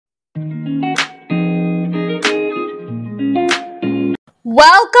Welcome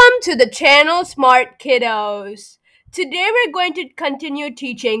to the channel Smart Kiddos. Today we're going to continue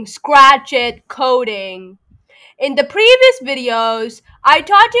teaching Scratch It coding. In the previous videos, I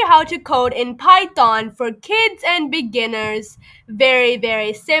taught you how to code in Python for kids and beginners.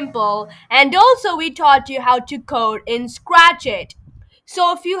 Very simple. And also we taught you how to code in Scratch It.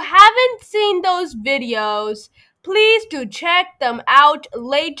 So if you haven't seen those videos, please do check them out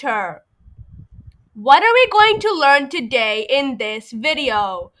later. What are we going to learn today in this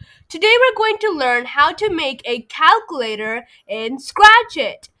video? Today we're going to learn how to make a calculator in Scratch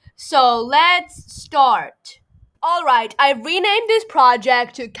It. So let's start. Alright, I've renamed this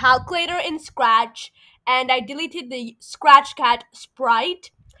project to Calculator in Scratch and I deleted the Scratch Cat sprite.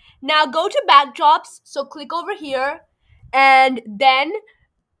 Now go to backdrops, so click over here and then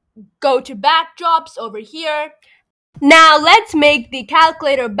go to backdrops over here. Now let's make the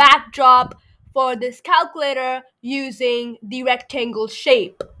calculator backdrop for this calculator using the rectangle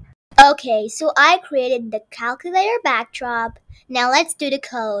shape. Okay, so I created the calculator backdrop. Now let's do the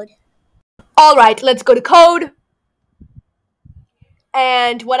code. Alright, let's go to code.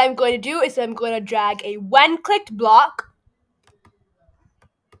 And what I'm going to do is I'm going to drag a when-clicked block.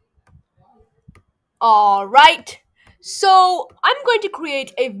 Alright, so I'm going to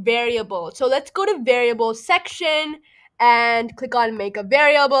create a variable. So let's go to variable section and click on make a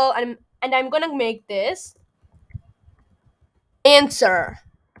variable. And I'm going to make this answer.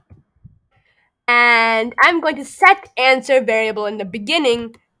 And I'm going to set answer variable in the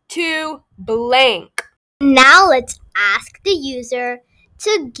beginning to blank. Now let's ask the user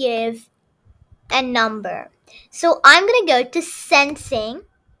to give a number. So I'm going to go to sensing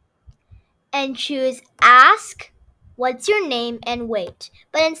and choose ask what's your name and wait.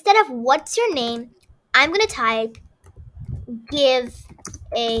 But instead of what's your name, I'm going to type give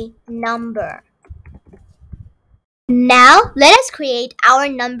a number. Now let us create our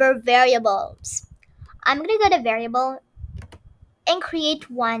number variables. I'm going to go to variable and create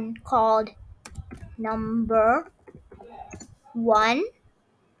one called number 1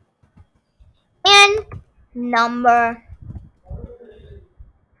 and number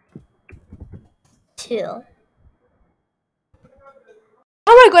 2. Now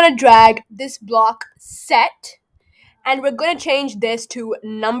we're going to drag this block set and we're going to change this to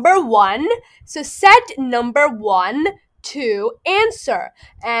number 1. So set number 1 to answer.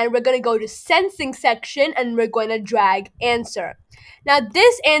 And we're going to go to sensing section and we're going to drag answer. Now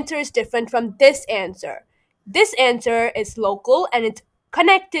this answer is different from this answer. This answer is local and it's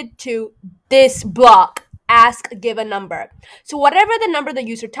connected to this block, ask give a number. So whatever the number the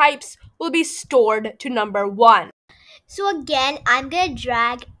user types will be stored to number 1. So again, I'm going to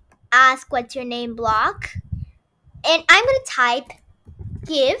drag ask what's your name block. And I'm going to type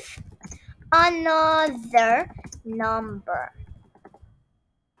give another number.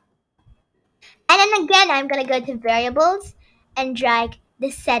 And then again, I'm going to go to variables and drag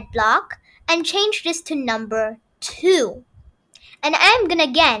the set block and change this to number 2. And I'm going to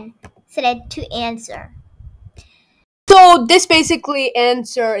again set it to answer. So this basically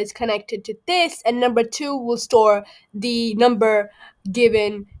answer is connected to this and number 2 will store the number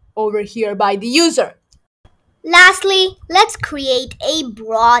given over here by the user. Lastly, let's create a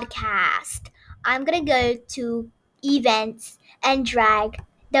broadcast. I'm going to go to events and drag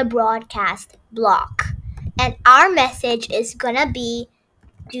the broadcast block. And our message is going to be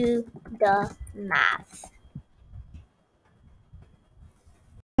do the math.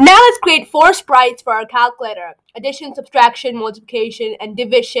 Now let's create 4 sprites for our calculator. Addition, subtraction, multiplication, and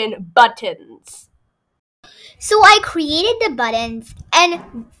division buttons. So I created the buttons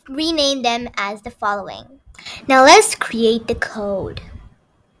and renamed them as the following. Now let's create the code.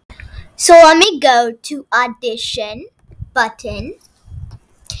 So let me go to addition button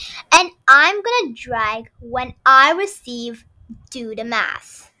and I'm going to drag when I receive do the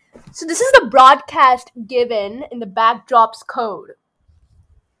math. So this is the broadcast given in the backdrops code.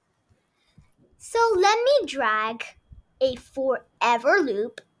 So let me drag a forever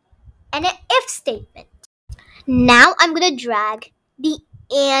loop and an if statement. Now I'm going to drag the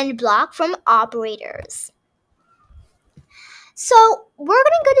and block from operators. So we're going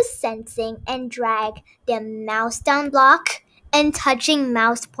to go to sensing and drag the mouse down block and touching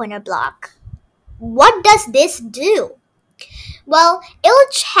mouse pointer block. What does this do? Well,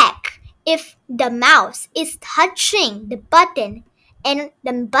 it'll check if the mouse is touching the button and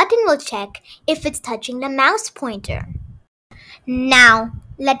the button will check if it's touching the mouse pointer. Now,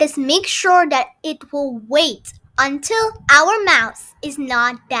 let us make sure that it will wait until our mouse is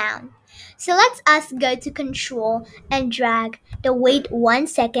not down. So let's us go to control and drag the wait 1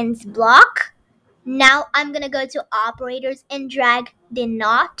 seconds block. Now I'm gonna go to operators and drag the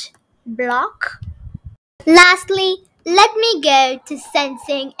not block. Lastly, let me go to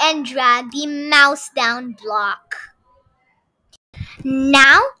sensing and drag the mouse down block.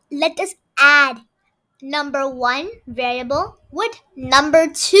 Now let us add number 1 variable with number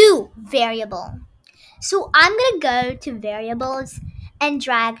 2 variable. So I'm gonna go to variables and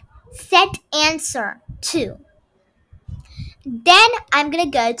drag set answer to. Then I'm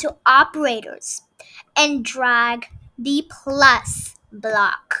gonna go to operators and drag the plus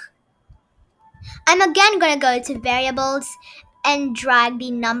block. I'm again gonna go to variables and drag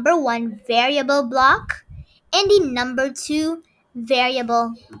the number 1 variable block and the number 2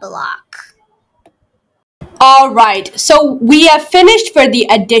 variable block. Alright, so we have finished for the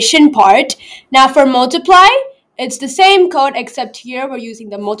addition part. Now for multiply, it's the same code except here we're using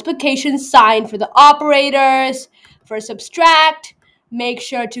the multiplication sign for the operators. For subtract, make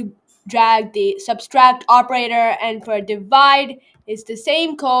sure to drag the subtract operator, and for divide, it's the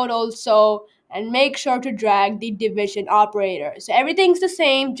same code also, and make sure to drag the division operator. So everything's the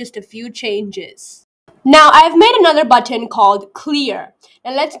same, just a few changes. Now I've made another button called clear,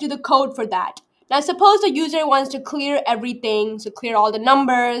 and let's do the code for that. Now suppose the user wants to clear everything, so clear all the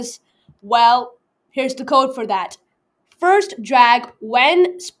numbers. Well, here's the code for that. First, drag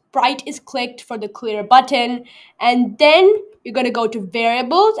when sprite is clicked for the clear button, and then you're going to go to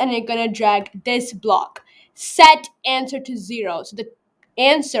variables and you're going to drag this block. Set answer to 0. So the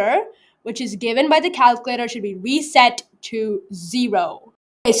answer, which is given by the calculator, should be reset to 0.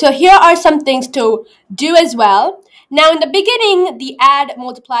 Okay, so here are some things to do as well. Now in the beginning, the add,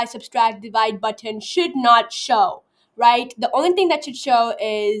 multiply, subtract, divide button should not show, right? The only thing that should show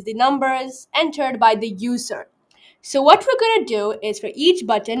is the numbers entered by the user. So what we're going to do is for each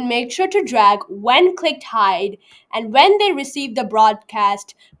button, make sure to drag when clicked hide, and when they receive the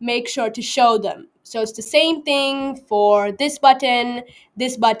broadcast, make sure to show them. So it's the same thing for this button,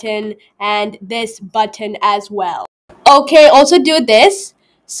 and this button as well. Okay, also do this.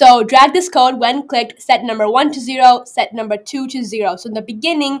 So drag this code when clicked, set number 1 to 0, set number 2 to 0. So in the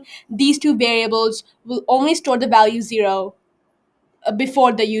beginning, these two variables will only store the value 0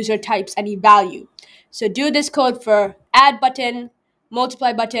 before the user types any value. So do this code for add button,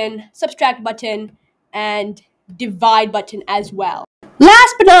 multiply button, subtract button, and divide button as well.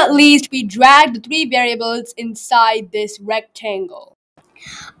 Last but not least, we drag the 3 variables inside this rectangle.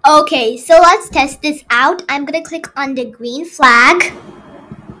 Okay, so let's test this out. I'm gonna click on the green flag.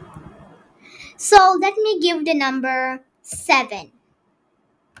 So let me give the number 7.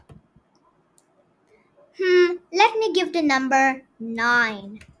 Let me give the number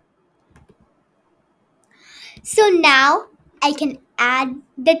 9. So now I can add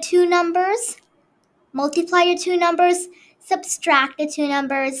the 2 numbers, multiply the 2 numbers, subtract the 2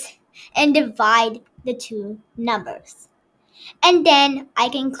 numbers, and divide the 2 numbers. And then I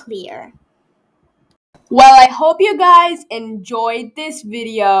can clear. Well, I hope you guys enjoyed this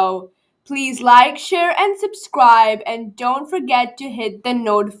video. Please like, share, and subscribe, and don't forget to hit the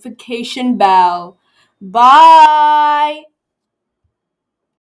notification bell. Bye!